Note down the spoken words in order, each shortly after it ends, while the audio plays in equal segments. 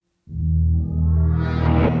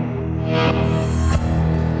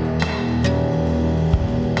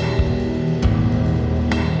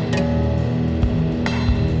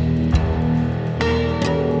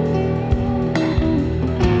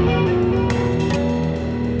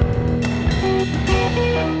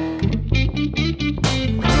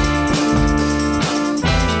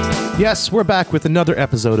Yes, we're back with another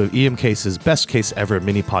episode of EMCase's Best Case Ever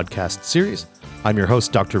mini podcast series. I'm your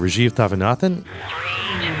host, Dr. Rajiv Thavanathan.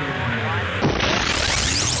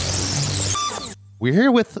 We're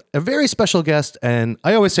here with a very special guest, and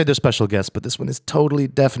I always say they're special guests, but this one is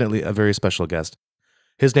definitely a very special guest.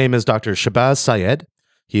 His name is Dr. Shahbaz Syed.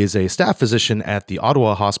 He is a staff physician at the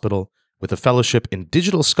Ottawa Hospital with a fellowship in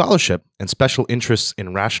digital scholarship and special interests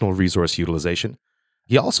in rational resource utilization.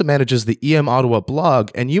 He also manages the EM Ottawa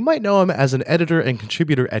blog, and you might know him as an editor and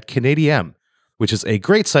contributor at Canadian, which is a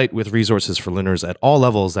great site with resources for learners at all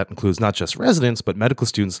levels that includes not just residents, but medical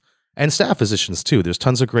students and staff physicians too. There's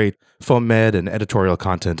tons of great phone med and editorial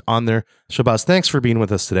content on there. Shahbaz, thanks for being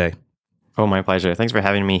with us today. Oh, my pleasure. Thanks for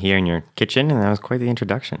having me here in your kitchen, and that was quite the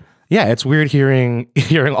introduction. Yeah, it's weird hearing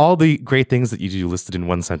all the great things that you do listed in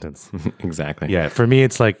one sentence. Exactly. Yeah, for me,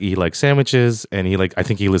 it's like he likes sandwiches, and I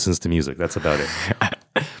think he listens to music. That's about it.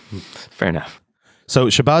 Fair enough. So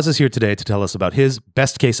Shahbaz is here today to tell us about his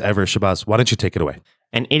best case ever. Shahbaz, why don't you take it away?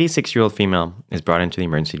 An 86-year-old female is brought into the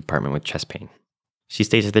emergency department with chest pain. She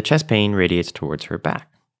states that the chest pain radiates towards her back.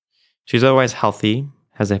 She's otherwise healthy,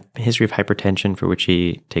 has a history of hypertension for which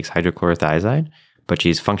she takes hydrochlorothiazide, but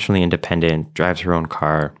she's functionally independent, drives her own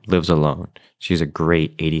car, lives alone. She's a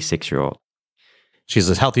great 86-year-old. She's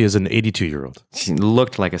as healthy as an 82-year-old. She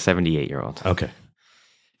looked like a 78-year-old. Okay.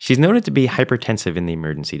 She's noted to be hypertensive in the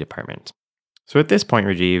emergency department. So at this point,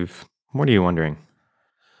 Rajiv, what are you wondering?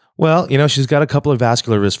 Well, she's got a couple of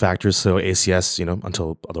vascular risk factors, so ACS,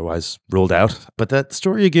 until otherwise ruled out. But that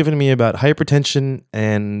story you're giving me about hypertension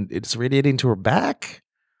and it's radiating to her back,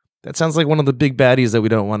 that sounds like one of the big baddies that we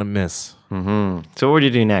don't want to miss. Mm-hmm. So what would you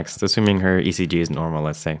do next, assuming her ECG is normal,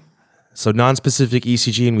 let's say? So non-specific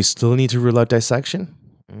ECG and we still need to rule out dissection?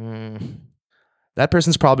 That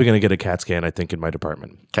person's probably going to get a CAT scan, I think, in my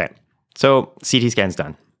department. Okay. So CT scan's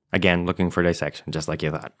done. Again, looking for dissection, just like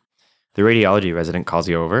you thought. The radiology resident calls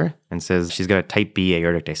you over and says she's got a type B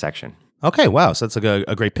aortic dissection. Okay, wow. So that's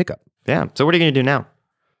a great pickup. Yeah. So what are you going to do now?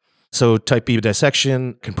 So type B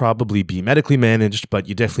dissection can probably be medically managed, but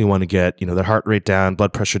you definitely want to get, the heart rate down,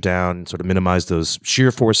 blood pressure down, sort of minimize those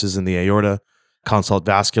shear forces in the aorta, consult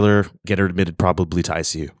vascular, get her admitted probably to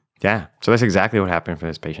ICU. Yeah. So that's exactly what happened for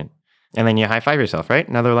this patient. And then you high-five yourself, right?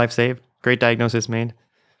 Another life saved. Great diagnosis made.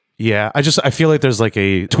 Yeah, I feel like there's like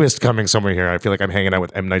a twist coming somewhere here. I feel like I'm hanging out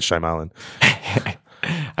with M. Night Shyamalan.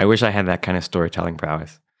 I wish I had that kind of storytelling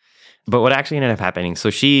prowess. But what actually ended up happening, so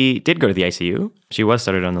she did go to the ICU. She was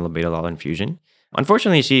started on the labetalol infusion.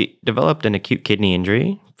 Unfortunately, she developed an acute kidney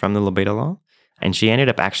injury from the labetalol, and she ended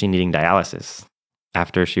up actually needing dialysis.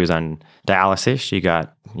 After she was on dialysis, she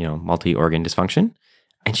got, multi-organ dysfunction,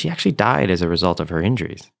 and she actually died as a result of her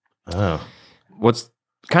injuries. Oh. What's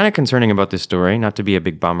kind of concerning about this story, not to be a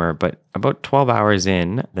big bummer, but about 12 hours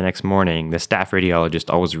in the next morning, the staff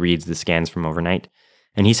radiologist always reads the scans from overnight,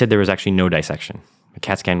 and he said there was actually no dissection. The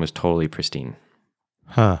CAT scan was totally pristine.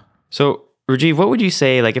 Huh. So, Rajiv, what would you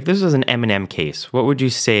say, like if this was an M&M case, what would you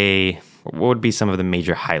say, what would be some of the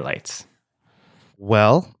major highlights?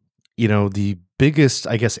 Well, the biggest,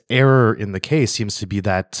 error in the case seems to be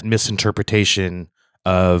that misinterpretation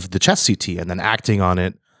of the chest CT and then acting on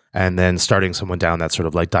it and then starting someone down that sort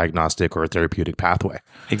of like diagnostic or therapeutic pathway.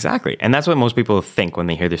 Exactly. And that's what most people think when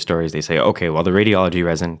they hear these stories. They say, okay, well, the radiology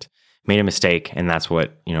resident made a mistake, and that's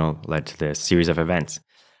what, led to this series of events.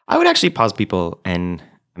 I would actually pause people and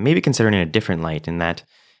maybe consider it in a different light in that,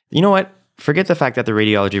 you know what? Forget the fact that the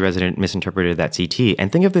radiology resident misinterpreted that CT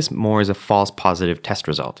and think of this more as a false positive test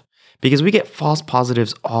result. Because we get false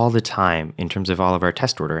positives all the time in terms of all of our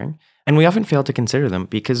test ordering, and we often fail to consider them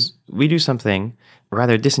because we do something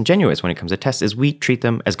rather disingenuous when it comes to tests, is we treat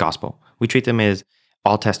them as gospel. We treat them as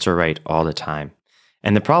all tests are right all the time.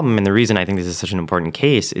 And the problem, and the reason I think this is such an important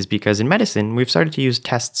case, is because in medicine, we've started to use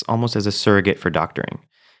tests almost as a surrogate for doctoring.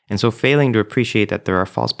 And so failing to appreciate that there are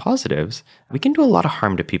false positives, we can do a lot of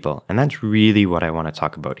harm to people. And that's really what I want to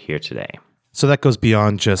talk about here today. So that goes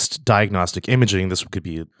beyond just diagnostic imaging. This could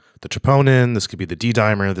be the troponin, this could be the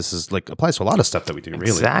D-dimer. This is applies to a lot of stuff that we do, really.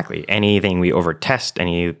 Exactly. Anything we over-test,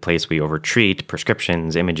 any place we over-treat,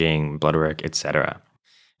 prescriptions, imaging, blood work, etc.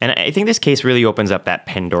 And I think this case really opens up that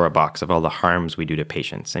Pandora box of all the harms we do to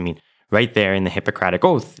patients. I mean, right there in the Hippocratic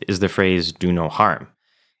Oath is the phrase, do no harm.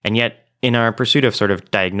 And yet, in our pursuit of sort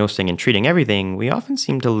of diagnosing and treating everything, we often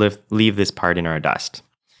seem to leave this part in our dust.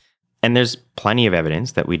 And there's plenty of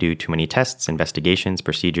evidence that we do too many tests, investigations,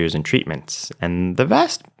 procedures, and treatments. And the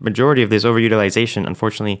vast majority of this overutilization,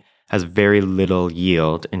 unfortunately, has very little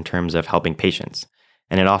yield in terms of helping patients.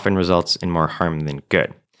 And it often results in more harm than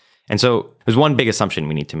good. And so there's one big assumption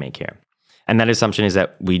we need to make here. And that assumption is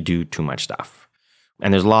that we do too much stuff.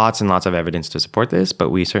 And there's lots and lots of evidence to support this, but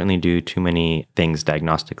we certainly do too many things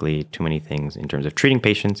diagnostically, too many things in terms of treating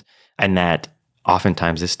patients, and that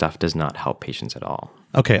oftentimes this stuff does not help patients at all.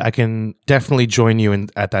 Okay, I can definitely join you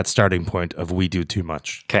at that starting point of we do too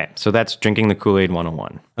much. Okay, so that's drinking the Kool-Aid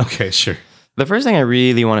 101. Okay, sure. The first thing I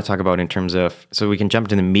really want to talk about in terms of, so we can jump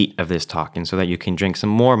into the meat of this talk and so that you can drink some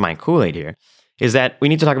more of my Kool-Aid here, is that we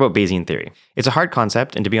need to talk about Bayesian theory. It's a hard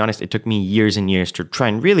concept, and to be honest, it took me years and years to try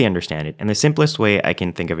and really understand it. And the simplest way I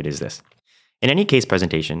can think of it is this. In any case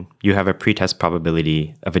presentation, you have a pretest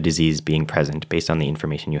probability of a disease being present based on the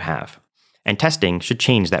information you have. And testing should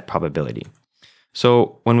change that probability.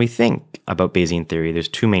 So when we think about Bayesian theory, there's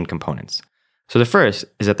two main components. So the first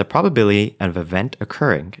is that the probability of an event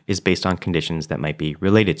occurring is based on conditions that might be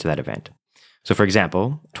related to that event. So for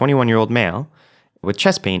example, a 21-year-old male with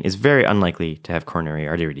chest pain is very unlikely to have coronary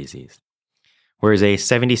artery disease, whereas a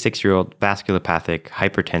 76-year-old vasculopathic,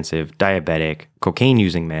 hypertensive, diabetic,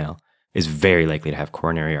 cocaine-using male is very likely to have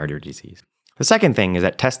coronary artery disease. The second thing is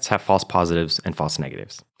that tests have false positives and false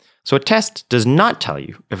negatives. So a test does not tell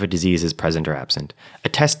you if a disease is present or absent. A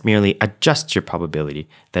test merely adjusts your probability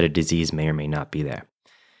that a disease may or may not be there.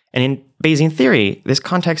 And in Bayesian theory, this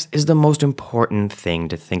context is the most important thing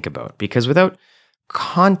to think about, because without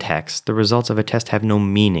context, the results of a test have no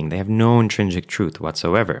meaning. They have no intrinsic truth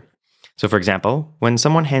whatsoever. So for example, when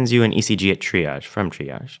someone hands you an ECG at from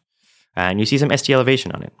triage, and you see some ST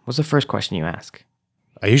elevation on it, what's the first question you ask?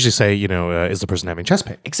 I usually say, is the person having chest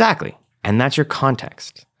pain? Exactly. And that's your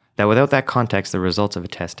context. That without that context, the results of a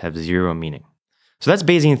test have zero meaning. So that's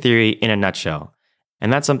Bayesian theory in a nutshell.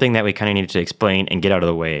 And that's something that we kind of needed to explain and get out of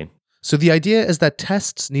the way. So the idea is that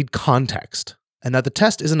tests need context, and that the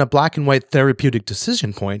test isn't a black and white therapeutic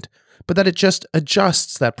decision point, but that it just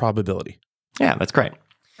adjusts that probability. Yeah, that's correct.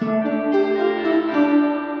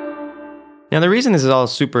 Now, the reason this is all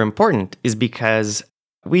super important is because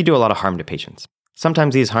we do a lot of harm to patients.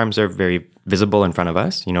 Sometimes these harms are very visible in front of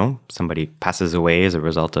us. Somebody passes away as a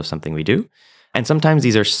result of something we do. And sometimes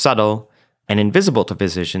these are subtle and invisible to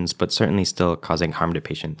physicians, but certainly still causing harm to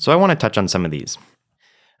patients. So I want to touch on some of these.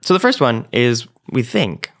 So the first one is we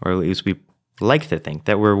think, or at least we like to think,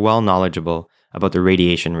 that we're well knowledgeable about the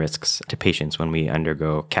radiation risks to patients when we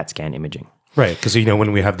undergo CAT scan imaging. Right, because,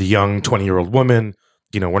 when we have the young 20-year-old woman,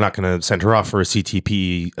 we're not going to send her off for a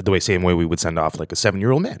CTP the same way we would send off like a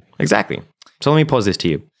 7-year-old man. Exactly. So let me pose this to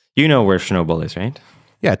you. You know where Chernobyl is, right?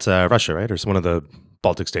 Yeah, it's Russia, right? Or it's one of the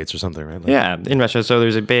Baltic states or something, right? Yeah, in Russia. So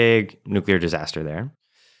there's a big nuclear disaster there.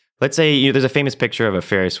 Let's say there's a famous picture of a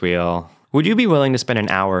Ferris wheel. Would you be willing to spend an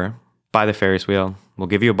hour by the Ferris wheel? We'll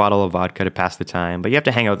give you a bottle of vodka to pass the time, but you have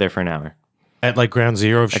to hang out there for an hour. At like ground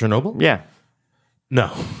zero of Chernobyl? Yeah.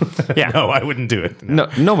 No. Yeah. No, I wouldn't do it. No,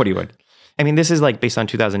 nobody would. I mean, this is like based on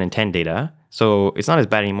 2010 data, so it's not as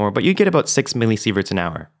bad anymore, but you get about 6 millisieverts an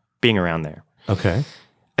hour being around there. Okay.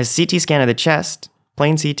 A CT scan of the chest,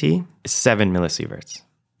 plain CT, is 7 millisieverts.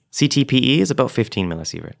 CTPE is about 15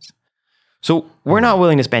 millisieverts. So we're not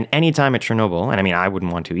willing to spend any time at Chernobyl, and I mean, I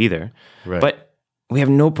wouldn't want to either, Right. But we have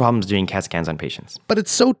no problems doing CAT scans on patients. But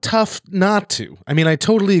it's so tough not to. I mean, I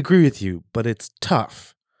totally agree with you, but it's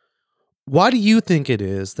tough. Why do you think it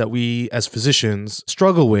is that we, as physicians,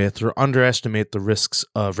 struggle with or underestimate the risks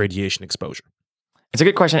of radiation exposure? It's a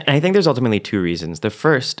good question, and I think there's ultimately two reasons. The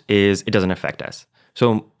first is it doesn't affect us.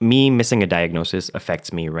 So me missing a diagnosis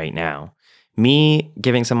affects me right now. Me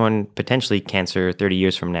giving someone potentially cancer 30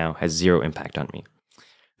 years from now has zero impact on me.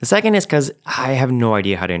 The second is because I have no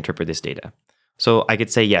idea how to interpret this data. So I could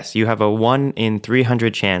say, yes, you have a 1 in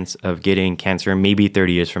 300 chance of getting cancer maybe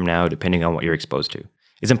 30 years from now, depending on what you're exposed to.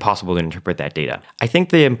 It's impossible to interpret that data. I think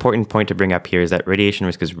the important point to bring up here is that radiation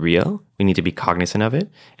risk is real. We need to be cognizant of it,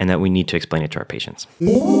 and that we need to explain it to our patients.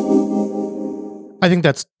 I think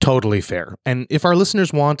that's totally fair. And if our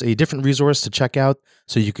listeners want a different resource to check out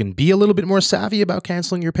so you can be a little bit more savvy about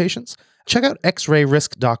canceling your patients, check out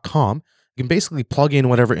xrayrisk.com. You can basically plug in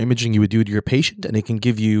whatever imaging you would do to your patient, and it can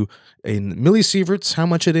give you in millisieverts how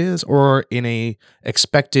much it is, or in a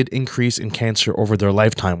expected increase in cancer over their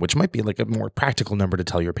lifetime, which might be like a more practical number to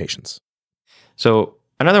tell your patients. So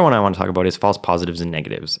another one I want to talk about is false positives and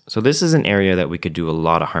negatives. So this is an area that we could do a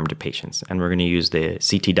lot of harm to patients, and we're going to use the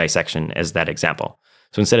CT dissection as that example.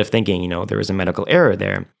 So instead of thinking, there was a medical error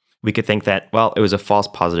there, we could think that, well, it was a false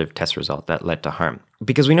positive test result that led to harm.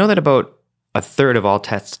 Because we know that about a third of all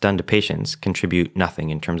tests done to patients contribute nothing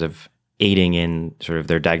in terms of aiding in sort of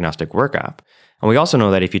their diagnostic workup. And we also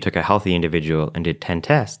know that if you took a healthy individual and did 10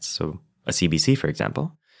 tests, so a CBC, for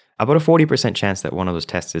example, about a 40% chance that one of those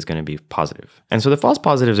tests is going to be positive. And so the false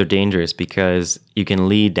positives are dangerous because you can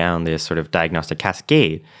lead down this sort of diagnostic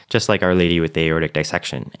cascade, just like Our Lady with the aortic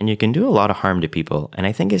dissection. And you can do a lot of harm to people. And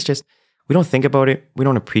I think it's just, we don't think about it, we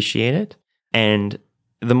don't appreciate it. And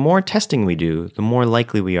the more testing we do, the more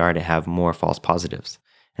likely we are to have more false positives.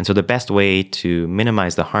 And so the best way to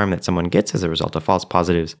minimize the harm that someone gets as a result of false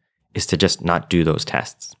positives is to just not do those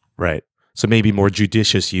tests. Right. So maybe more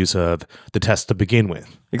judicious use of the test to begin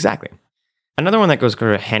with. Exactly. Another one that goes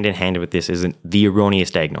kind of hand in hand with this is the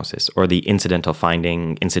erroneous diagnosis or the incidental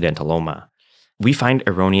finding, incidentaloma. We find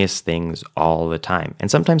erroneous things all the time. And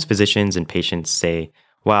sometimes physicians and patients say,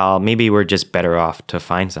 well, maybe we're just better off to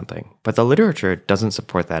find something. But the literature doesn't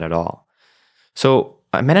support that at all. So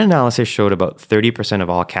a meta-analysis showed about 30% of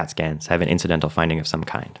all CAT scans have an incidental finding of some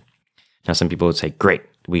kind. Now, some people would say, great,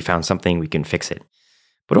 we found something, we can fix it.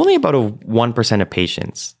 But only about 1% of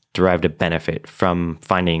patients derived a benefit from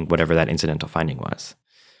finding whatever that incidental finding was.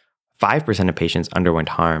 5% of patients underwent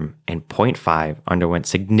harm, and 0.5 underwent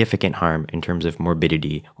significant harm in terms of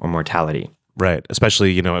morbidity or mortality. Right.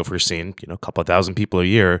 Especially, if we're seeing, a couple of thousand people a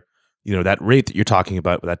year, that rate that you're talking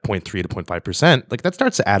about, that 0.3 to 0.5%, like that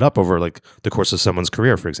starts to add up over like the course of someone's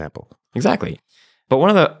career, for example. Exactly. But one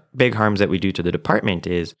of the big harms that we do to the department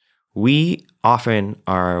is we often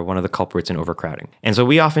are one of the culprits in overcrowding. And so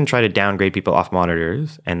we often try to downgrade people off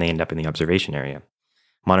monitors and they end up in the observation area.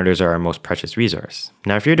 Monitors are our most precious resource.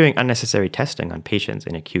 Now, if you're doing unnecessary testing on patients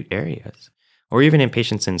in acute areas, or even in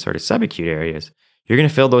patients in sort of subacute areas, you're going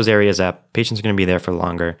to fill those areas up, patients are going to be there for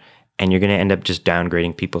longer, and you're going to end up just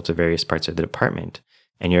downgrading people to various parts of the department.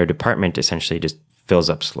 And your department essentially just fills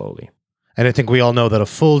up slowly. And I think we all know that a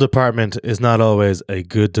full department is not always a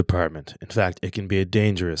good department. In fact, it can be a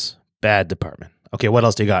dangerous, bad department. Okay, what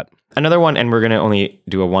else do you got? Another one, and we're going to only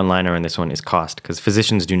do a one-liner on this one, is cost, because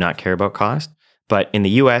physicians do not care about cost. But in the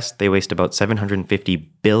US, they waste about $750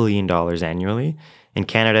 billion annually. In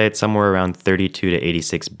Canada, it's somewhere around $32 to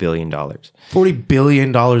 $86 billion. $40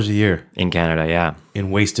 billion a year. In Canada, yeah.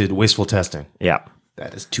 In wasteful testing. Yeah.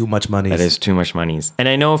 That is too much money. That is too much money. And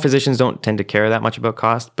I know physicians don't tend to care that much about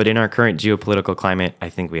cost, but in our current geopolitical climate, I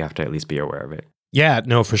think we have to at least be aware of it. Yeah,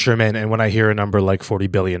 no, for sure, man. And when I hear a number like $40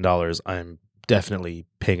 billion, I'm definitely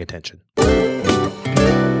paying attention.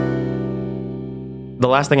 The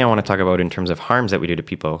last thing I want to talk about in terms of harms that we do to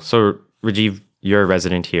people. So, Rajiv, you're a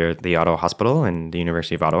resident here at the Ottawa Hospital and the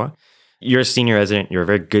University of Ottawa. You're a senior resident. You're a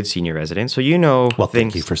very good senior resident. So you know Well,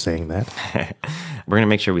 things. Thank you for saying that. We're going to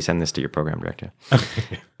make sure we send this to your program director.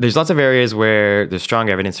 There's lots of areas where there's strong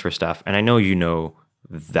evidence for stuff, and I know you know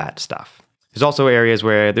that stuff. There's also areas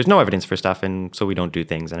where there's no evidence for stuff, and so we don't do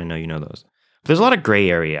things, and I know you know those. But there's a lot of gray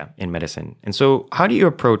area in medicine. And so how do you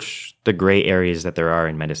approach the gray areas that there are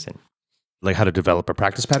in medicine? Like how to develop a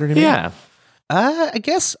practice pattern? You mean? Yeah. I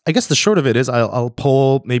guess the short of it is I'll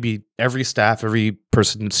poll maybe every staff, every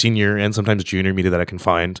person, senior and sometimes junior media that I can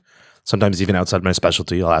find. Sometimes even outside my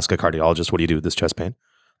specialty, I'll ask a cardiologist, what do you do with this chest pain?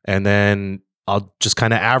 And then I'll just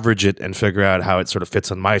kind of average it and figure out how it sort of fits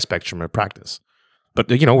on my spectrum of practice. But,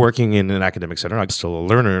 working in an academic center, I'm still a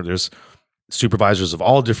learner. There's supervisors of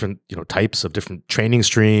all different, types of different training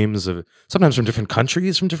streams, sometimes from different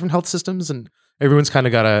countries, from different health systems, and everyone's kind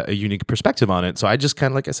of got a unique perspective on it. So I just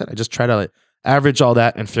kind of, like I said, I just try to average all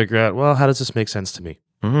that and figure out, well, how does this make sense to me?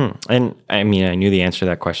 Mm-hmm. And I mean, I knew the answer to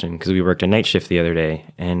that question because we worked a night shift the other day.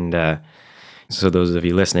 And so those of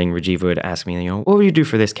you listening, Rajiv would ask me, what would you do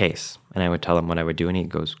for this case? And I would tell him what I would do. And he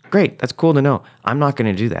goes, great, that's cool to know. I'm not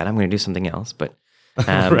going to do that. I'm going to do something else. But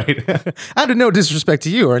right. I don't know disrespect to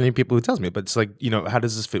you or any people who tells me, but it's like, how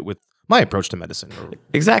does this fit with my approach to medicine?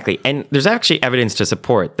 Exactly. And there's actually evidence to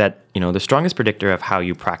support that, the strongest predictor of how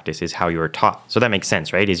you practice is how you are taught. So that makes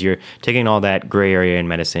sense, right? Is you're taking all that gray area in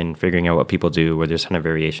medicine, figuring out what people do, where there's a ton of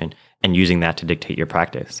variation, and using that to dictate your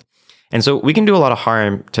practice. And so we can do a lot of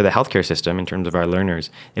harm to the healthcare system in terms of our learners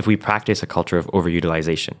if we practice a culture of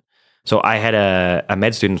overutilization. So I had a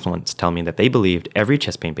med student once tell me that they believed every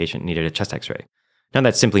chest pain patient needed a chest x-ray. Now,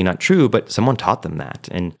 that's simply not true, but someone taught them that.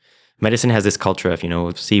 And medicine has this culture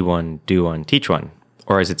of, see one, do one, teach one.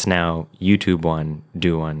 Or as it's now, YouTube one,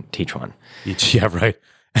 do one, teach one. Yeah, right.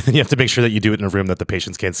 And then you have to make sure that you do it in a room that the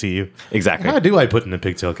patients can't see you. Exactly. How do I put in a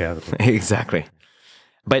pigtail catheter? Exactly.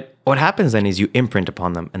 But what happens then is you imprint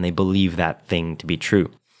upon them and they believe that thing to be true.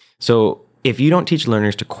 So if you don't teach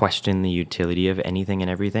learners to question the utility of anything and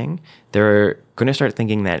everything, they're going to start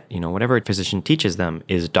thinking that, whatever a physician teaches them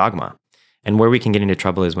is dogma. And where we can get into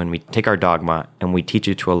trouble is when we take our dogma and we teach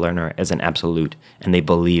it to a learner as an absolute, and they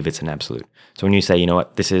believe it's an absolute. So when you say,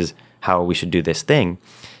 this is how we should do this thing,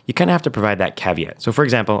 you kind of have to provide that caveat. So for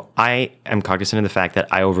example, I am cognizant of the fact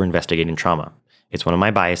that I over-investigate in trauma. It's one of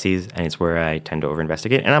my biases, and it's where I tend to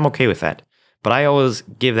over-investigate, and I'm okay with that. But I always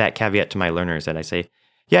give that caveat to my learners that I say,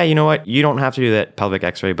 yeah, you know what? You don't have to do that pelvic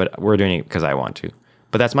x-ray, but we're doing it because I want to.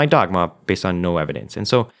 But that's my dogma based on no evidence. And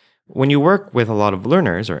so when you work with a lot of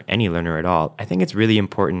learners, or any learner at all, I think it's really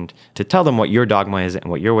important to tell them what your dogma is and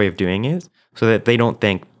what your way of doing is, so that they don't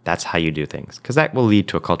think that's how you do things, because that will lead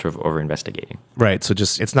to a culture of over-investigating. Right. So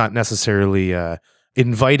just it's not necessarily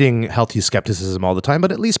inviting healthy skepticism all the time,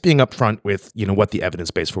 but at least being upfront with, what the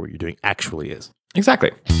evidence base for what you're doing actually is.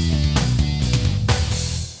 Exactly.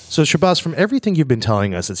 So Shahbaz, from everything you've been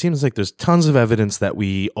telling us, it seems like there's tons of evidence that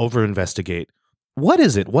we over-investigate. What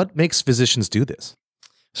is it? What makes physicians do this?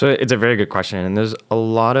 So it's a very good question. And there's a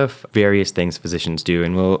lot of various things physicians do,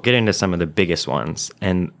 and we'll get into some of the biggest ones.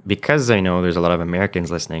 And because I know there's a lot of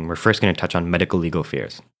Americans listening, we're first going to touch on medical legal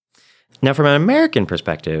fears. Now, from an American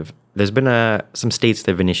perspective, there's been some states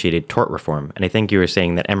that have initiated tort reform. And I think you were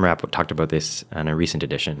saying that MRAP talked about this in a recent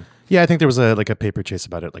edition. Yeah, I think there was a paper chase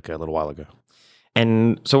about it a little while ago.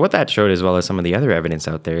 And so what that showed, as well as some of the other evidence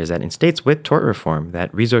out there, is that in states with tort reform,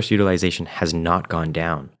 that resource utilization has not gone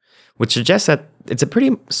down, which suggests that it's a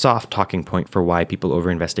pretty soft talking point for why people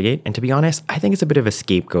over-investigate. And to be honest, I think it's a bit of a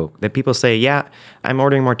scapegoat that people say, yeah, I'm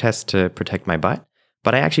ordering more tests to protect my butt.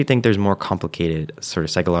 But I actually think there's more complicated sort of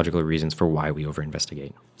psychological reasons for why we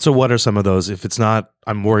over-investigate. So what are some of those? If it's not,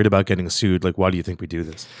 I'm worried about getting sued, why do you think we do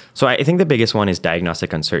this? So I think the biggest one is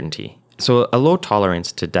diagnostic uncertainty. So a low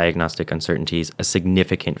tolerance to diagnostic uncertainty is a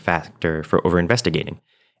significant factor for over-investigating.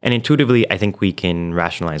 And intuitively, I think we can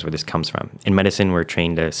rationalize where this comes from. In medicine, we're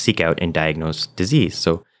trained to seek out and diagnose disease.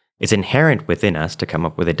 So it's inherent within us to come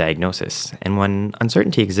up with a diagnosis. And when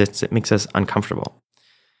uncertainty exists, it makes us uncomfortable.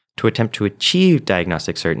 To attempt to achieve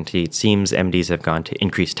diagnostic certainty, it seems MDs have gone to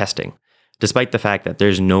increased testing, despite the fact that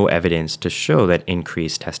there's no evidence to show that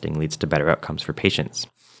increased testing leads to better outcomes for patients.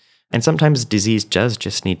 And sometimes disease does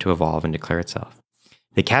just need to evolve and declare itself.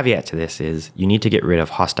 The caveat to this is you need to get rid of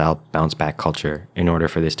hostile bounce back culture in order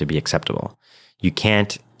for this to be acceptable. You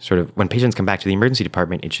can't when patients come back to the emergency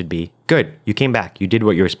department, it should be, good, you came back, you did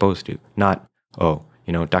what you were supposed to, not,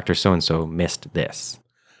 Dr. So-and-so missed this.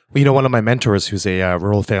 Well, one of my mentors, who's a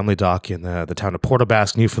rural family doc in the town of Port aux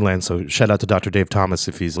Basques, Newfoundland, so shout out to Dr. Dave Thomas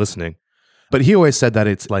if he's listening. But he always said that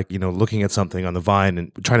it's like, looking at something on the vine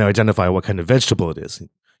and trying to identify what kind of vegetable it is.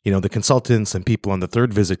 The consultants and people on the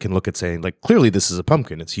third visit can look at saying, clearly this is a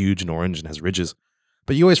pumpkin. It's huge and orange and has ridges.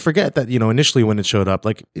 But you always forget that, initially when it showed up,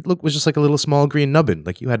 was just like a little small green nubbin.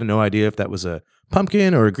 You had no idea if that was a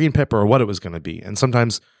pumpkin or a green pepper or what it was going to be. And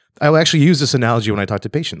sometimes I will actually use this analogy when I talk to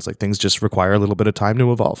patients. Things just require a little bit of time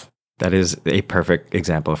to evolve. That is a perfect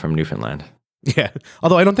example from Newfoundland. Yeah.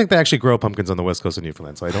 Although I don't think they actually grow pumpkins on the west coast of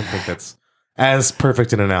Newfoundland. So I don't think that's as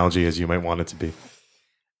perfect an analogy as you might want it to be.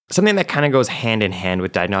 Something that kind of goes hand in hand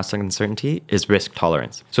with diagnostic uncertainty is risk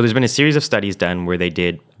tolerance. So there's been a series of studies done where they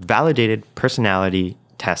did validated personality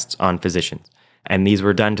tests on physicians. And these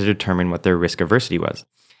were done to determine what their risk aversity was.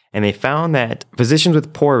 And they found that physicians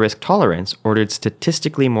with poor risk tolerance ordered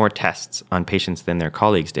statistically more tests on patients than their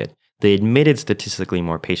colleagues did. They admitted statistically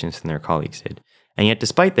more patients than their colleagues did. And yet,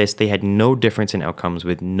 despite this, they had no difference in outcomes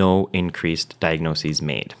with no increased diagnoses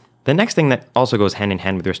made. The next thing that also goes hand in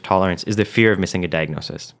hand with risk tolerance is the fear of missing a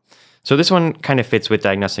diagnosis. So this one kind of fits with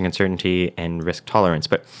diagnostic uncertainty and risk tolerance.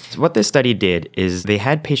 But what this study did is they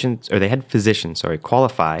had physicians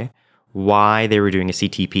qualify why they were doing a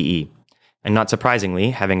CTPE. And not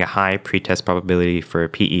surprisingly, having a high pretest probability for a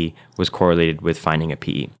PE was correlated with finding a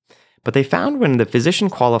PE. But they found when the physician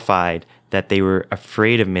qualified that they were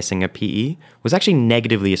afraid of missing a PE was actually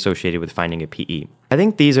negatively associated with finding a PE. I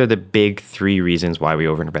think these are the big three reasons why we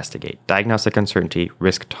over-investigate: diagnostic uncertainty,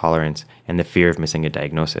 risk tolerance, and the fear of missing a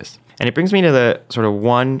diagnosis. And it brings me to the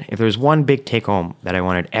if there's one big take-home that I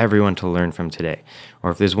wanted everyone to learn from today, or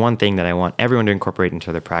if there's one thing that I want everyone to incorporate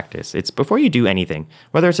into their practice, it's before you do anything,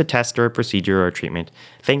 whether it's a test or a procedure or a treatment,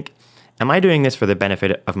 think, am I doing this for the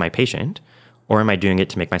benefit of my patient? Or am I doing it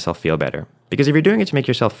to make myself feel better? Because if you're doing it to make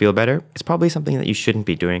yourself feel better, it's probably something that you shouldn't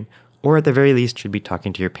be doing, or at the very least should be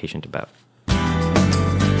talking to your patient about.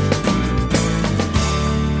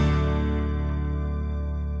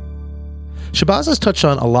 Shahbaz has touched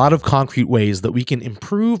on a lot of concrete ways that we can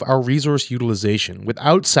improve our resource utilization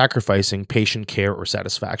without sacrificing patient care or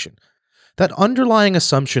satisfaction. That underlying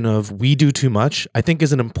assumption of we do too much, I think,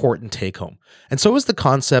 is an important take-home. And so is the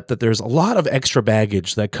concept that there's a lot of extra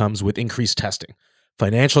baggage that comes with increased testing.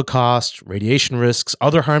 Financial costs, radiation risks,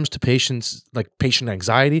 other harms to patients like patient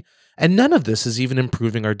anxiety, and none of this is even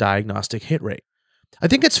improving our diagnostic hit rate. I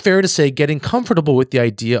think it's fair to say getting comfortable with the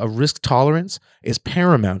idea of risk tolerance is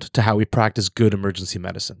paramount to how we practice good emergency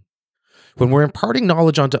medicine. When we're imparting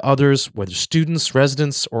knowledge onto others, whether students,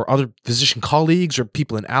 residents, or other physician colleagues or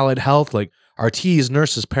people in allied health like RTs,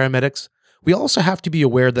 nurses, paramedics, we also have to be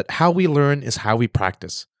aware that how we learn is how we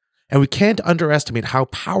practice. And we can't underestimate how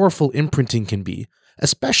powerful imprinting can be,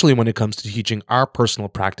 especially when it comes to teaching our personal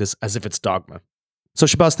practice as if it's dogma. So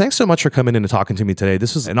Shahbaz, thanks so much for coming in and talking to me today.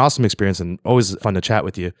 This was an awesome experience and always fun to chat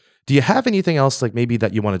with you. Do you have anything else like maybe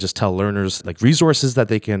that you want to just tell learners, like resources that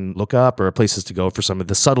they can look up or places to go for some of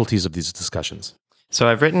the subtleties of these discussions? So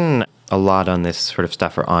I've written a lot on this sort of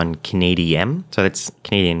stuff on Canadian, so that's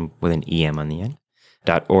Canadian with an EM on the end,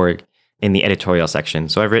 .org in the editorial section.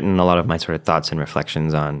 So I've written a lot of my sort of thoughts and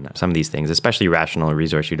reflections on some of these things, especially rational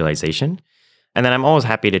resource utilization. And then I'm always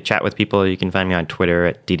happy to chat with people. You can find me on Twitter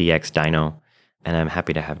at DDXDino. And I'm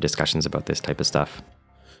happy to have discussions about this type of stuff.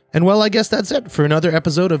 And well, I guess that's it for another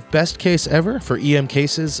episode of Best Case Ever for EM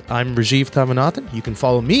Cases. I'm Rajiv Thavanathan. You can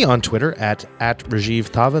follow me on Twitter at Rajiv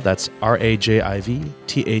Thava. That's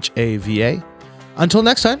RAJIVTHAVA. Until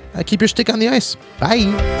next time, keep your stick on the ice.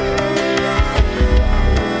 Bye.